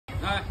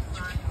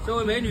这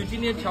位美女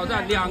今天挑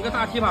战2个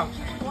大蹄膀，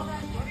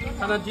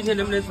看看今天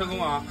能不能成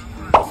功啊！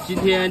今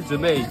天准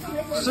备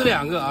吃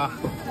2个啊！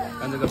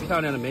看这个漂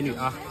亮的美女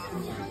啊！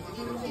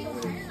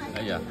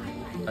哎呀，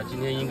她今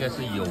天应该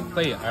是有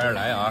备而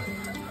来啊！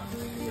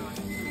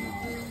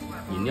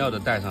饮料都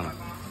带上了。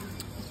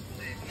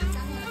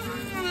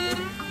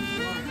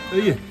哎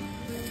呀，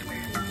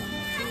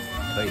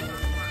可以。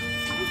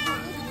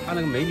她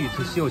那个美女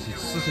挺秀气，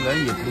吃起来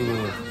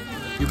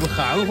也不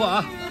含糊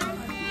啊！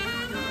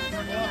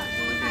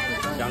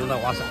香到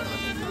挖嗓子。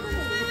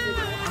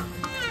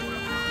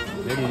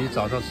美女，你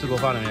早上吃过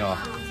饭了没有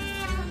啊？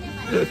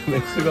没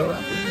吃过饭。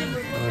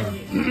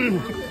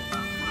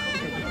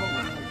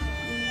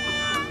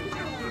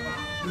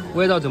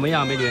味道怎么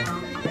样，美女？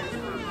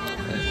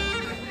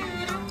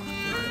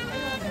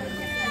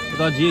不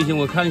着急，行，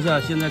我看一下，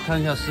现在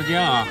看一下时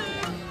间啊。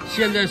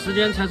现在时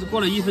间才是过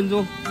了1分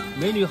钟，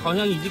美女好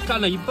像已经干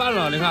了一半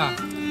了，你看，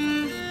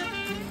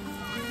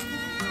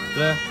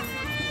对，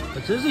她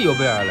真是有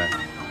备而来，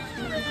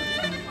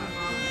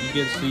一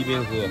边吃一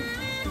边喝。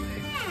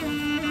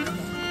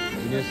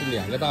今天是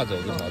2个大肘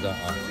子挑战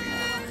啊！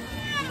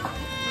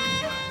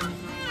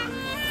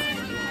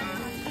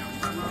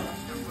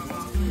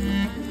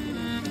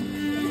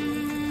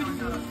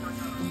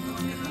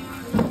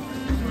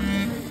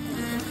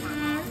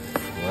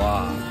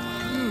哇，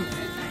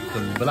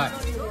很不赖。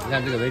你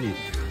看这个美女，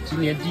今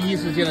年第一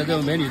次见到这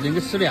种美女能够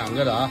吃2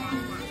个的啊，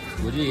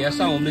估计也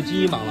上我们的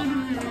金鹰榜了。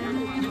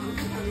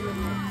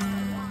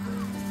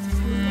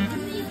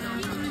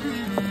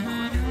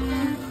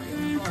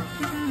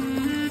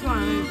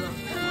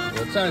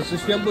我暂时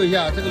宣布一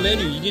下，这个美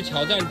女已经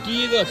挑战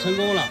第1个成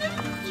功了，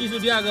继续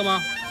第2个吗？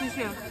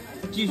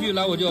继续，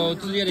那我就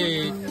直接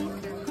的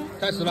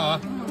开始了啊！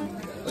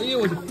哎呦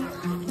我去！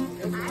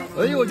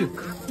哎呦我去！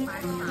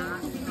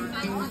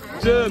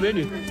这美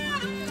女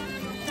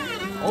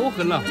好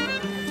狠了！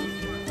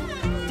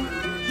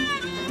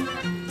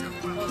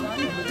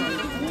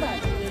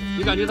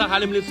你感觉她还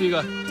能不能吃1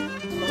个？走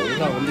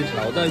上我们的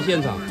挑战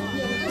现场。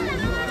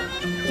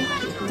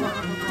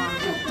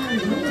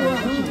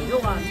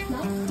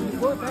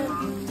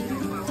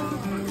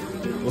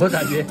我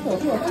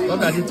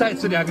感觉再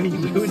吃2个也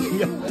有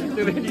劲啊！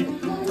这美女，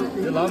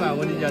这老板我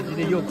跟你讲，今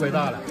天又亏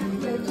大了。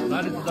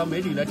哪里知道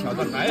美女来挑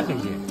战还很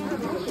严。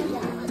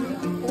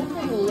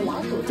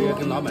这个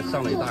跟老板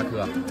上了一大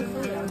课啊！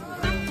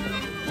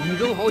雨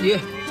中豪杰，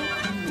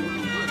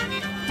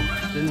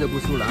真的不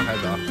输男孩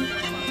子啊！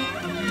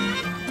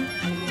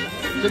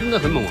真的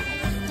很猛啊！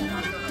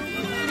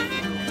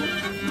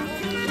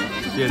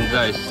现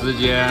在时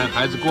间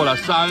还是过了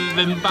3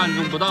分半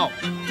钟不到，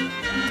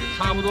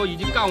差不多已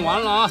经干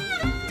完了啊！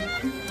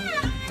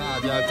大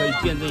家可以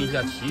见证一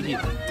下奇迹。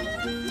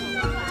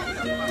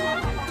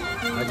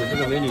而且这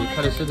个美女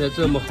她的身材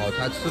这么好，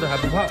她吃的还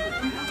不胖，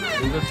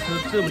能够吃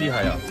这么厉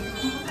害呀！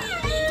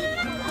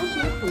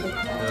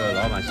这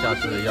老板下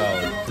次要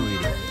注意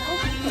点，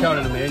漂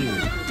亮的美女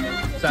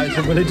再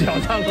次不能挑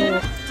战喽，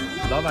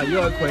老板又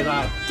要亏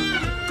大了。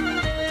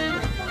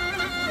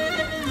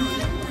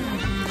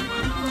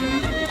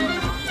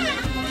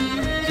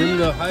真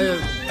的还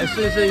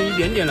剩一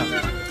点点了。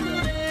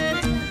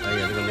哎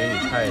呀，这个美女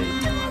太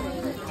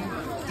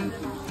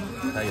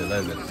有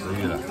那个食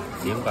欲了，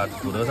连把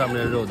土豆上面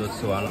的肉都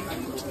吃完了，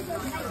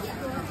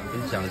很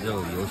讲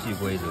究游戏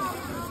规则。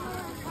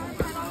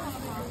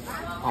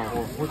好，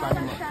我答应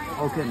了。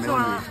OK， 没问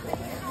题。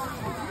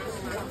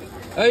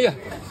哎呀，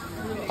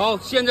好，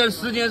现在的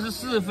时间是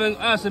4分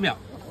20秒。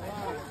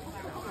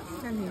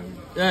暂停。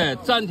哎，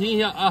暂停一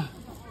下啊。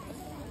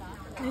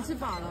没吃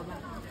饱了吧？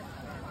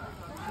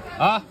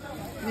啊？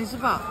没吃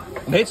饱。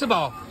没吃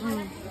饱。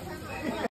嗯。